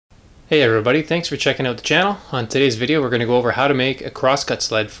Hey everybody, thanks for checking out the channel. On today's video we're going to go over how to make a crosscut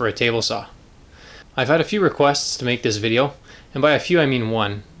sled for a table saw. I've had a few requests to make this video, and by a few I mean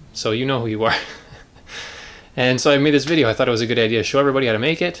one, so you know who you are. And so I made this video. I thought it was a good idea to show everybody how to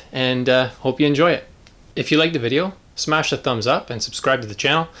make it, and hope you enjoy it. If you like the video, smash the thumbs up and subscribe to the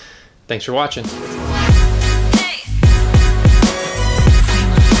channel. Thanks for watching.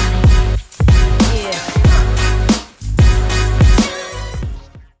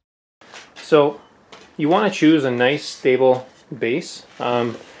 So you want to choose a nice stable base,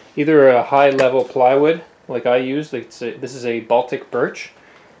 either a high level plywood like I use. This is a Baltic birch.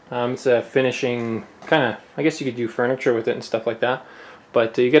 It's a finishing kind of, I guess you could do furniture with it and stuff like that,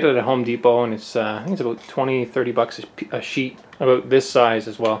 but you get it at Home Depot, and it's I think it's about 20-30 bucks a sheet, about this size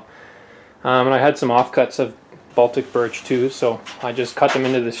as well. And I had some offcuts of Baltic birch too, so I just cut them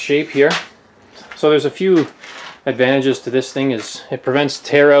into this shape here. So there's a few advantages to this thing. Is it prevents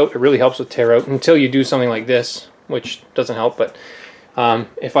tear out. It really helps with tear out until you do something like this, which doesn't help. But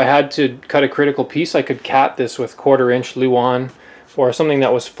if I had to cut a critical piece, I could cap this with 1/4 inch Luan or something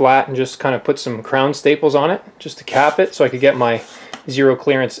that was flat and just kind of put some crown staples on it just to cap it, so I could get my zero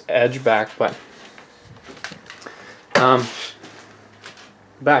clearance edge back. But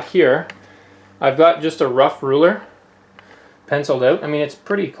back here I've got just a rough ruler penciled out. I mean, it's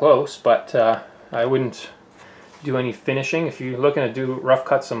pretty close, but I wouldn't do any finishing. If you're looking to do rough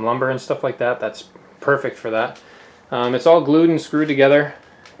cut some lumber and stuff like that, that's perfect for that. It's all glued and screwed together,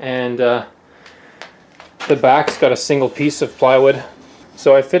 and the back's got a single piece of plywood.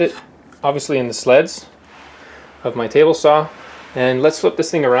 So I fit it obviously in the sleds of my table saw, and let's flip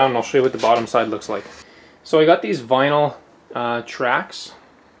this thing around and I'll show you what the bottom side looks like. So I got these vinyl tracks.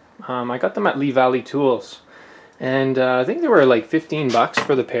 I got them at Lee Valley Tools, and I think they were like 15 bucks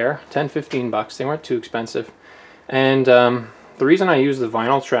for the pair, 10-15 bucks. They weren't too expensive. And the reason I use the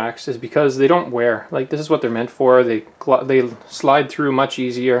vinyl tracks is because they don't wear. Like, this is what they're meant for. They slide through much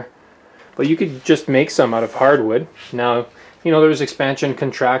easier. But you could just make some out of hardwood. Now, you know, there's expansion,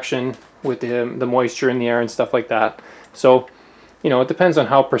 contraction with the moisture in the air and stuff like that. So, you know, it depends on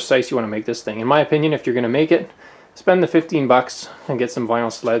how precise you want to make this thing. In my opinion, if you're going to make it, spend the 15 bucks and get some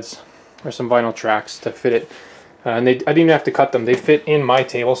vinyl sleds or some vinyl tracks to fit it. And I didn't even have to cut them. They fit in my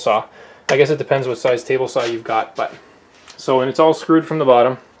table saw. I guess it depends what size table saw you've got, but and it's all screwed from the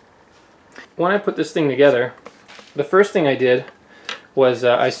bottom. When I put this thing together, the first thing I did was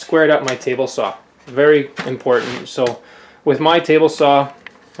I squared up my table saw. Very important. So with my table saw,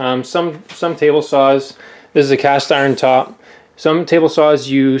 some table saws, this is a cast iron top. Some table saws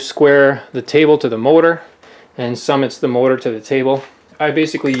you square the table to the motor, and some it's the motor to the table. I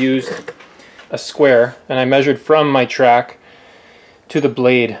basically used a square, and I measured from my track to the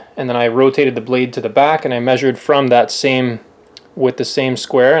blade, and then I rotated the blade to the back, and I measured from that same, with the same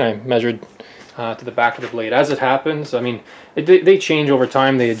square, and I measured to the back of the blade. As it happens, I mean, they change over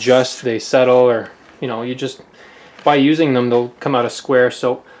time, they adjust, they settle, or, you know, you just, by using them, they'll come out a square.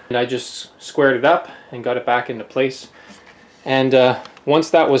 So I just squared it up and got it back into place. And once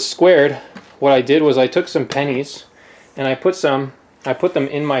that was squared, what I did was I took some pennies and I put them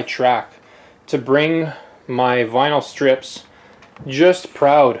in my track to bring my vinyl strips just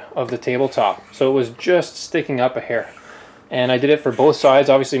proud of the tabletop, so it was just sticking up a hair. And I did it for both sides.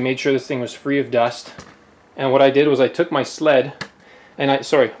 Obviously made sure this thing was free of dust. And what I did was I took my sled and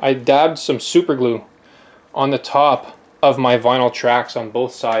I dabbed some super glue on the top of my vinyl tracks on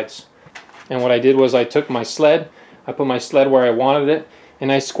both sides. And what I did was I took my sled, I put my sled where I wanted it,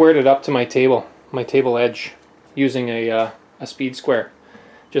 and I squared it up to my table edge using a speed square,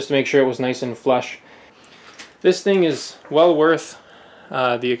 just to make sure it was nice and flush. This thing is well worth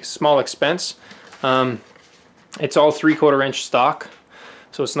the small expense. It's all 3/4 inch stock,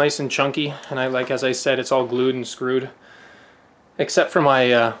 so it's nice and chunky, and as I said, it's all glued and screwed, except for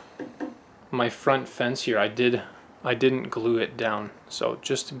my my front fence here. I didn't glue it down, so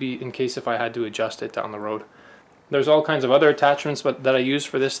just to be in case if I had to adjust it down the road. There's all kinds of other attachments that I use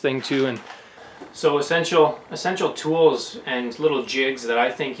for this thing too, and so essential tools and little jigs that I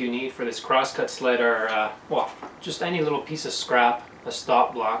think you need for this crosscut sled are, well, just any little piece of scrap, a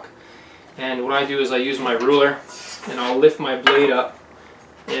stop block. And what I do is I use my ruler and I'll lift my blade up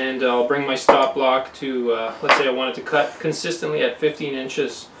and I'll bring my stop block to, let's say I wanted to cut consistently at 15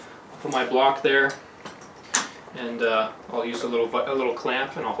 inches. I'll put my block there, and I'll use a little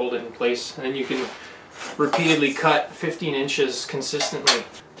clamp and I'll hold it in place, and then you can repeatedly cut 15 inches consistently.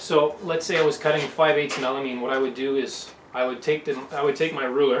 So let's say I was cutting 5/8 millimeter. What I would do is I would take my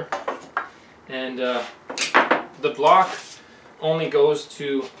ruler, and the block only goes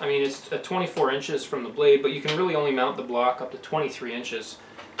to, I mean, it's 24 inches from the blade, but you can really only mount the block up to 23 inches.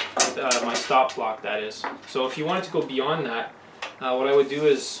 my stop block, that is. So if you wanted to go beyond that, what I would do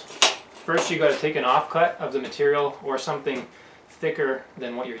is first you got to take an offcut of the material or something thicker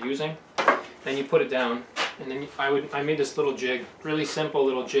than what you're using. Then you put it down, and then I made this little jig, really simple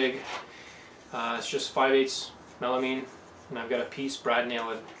little jig. It's just 5/8 melamine, and I've got a piece brad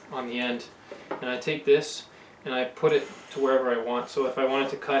nailed on the end. And I take this and I put it to wherever I want. So if I wanted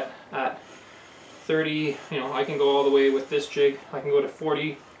to cut at 30, I can go all the way with this jig. I can go to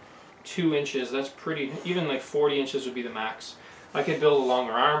 42 inches. That's pretty, even like 40 inches would be the max. I could build a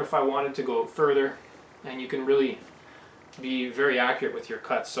longer arm if I wanted to go further, and you can really be very accurate with your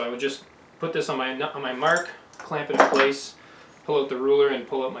cuts. So I would just put this on my mark, clamp it in place, pull out the ruler and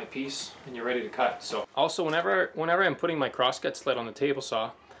pull out my piece, and you're ready to cut. So also whenever I'm putting my crosscut sled on the table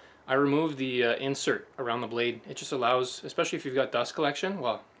saw, I remove the insert around the blade. It just allows, especially if you've got dust collection,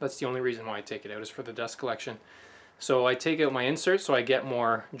 well, that's the only reason why I take it out, is for the dust collection. So I take out my insert so I get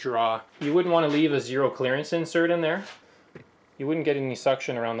more draw. You wouldn't want to leave a zero clearance insert in there. You wouldn't get any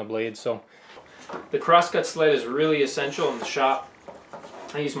suction around the blade. So the crosscut sled is really essential in the shop.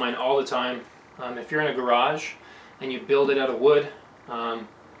 I use mine all the time. If you're in a garage and you build it out of wood, I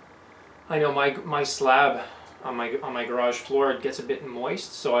know my slab on my garage floor, it gets a bit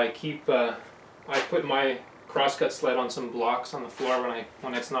moist, so I put my crosscut sled on some blocks on the floor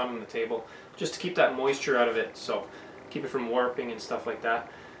when it's not on the table, just to keep that moisture out of it, so keep it from warping and stuff like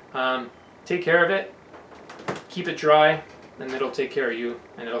that. Take care of it, keep it dry, and it'll take care of you,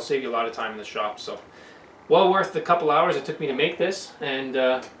 and it'll save you a lot of time in the shop. So well worth the couple hours it took me to make this. And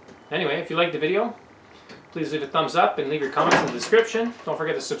anyway, if you liked the video, please leave a thumbs up and leave your comments in the description. Don't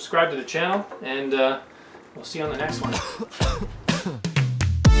forget to subscribe to the channel, and we'll see you on the next one.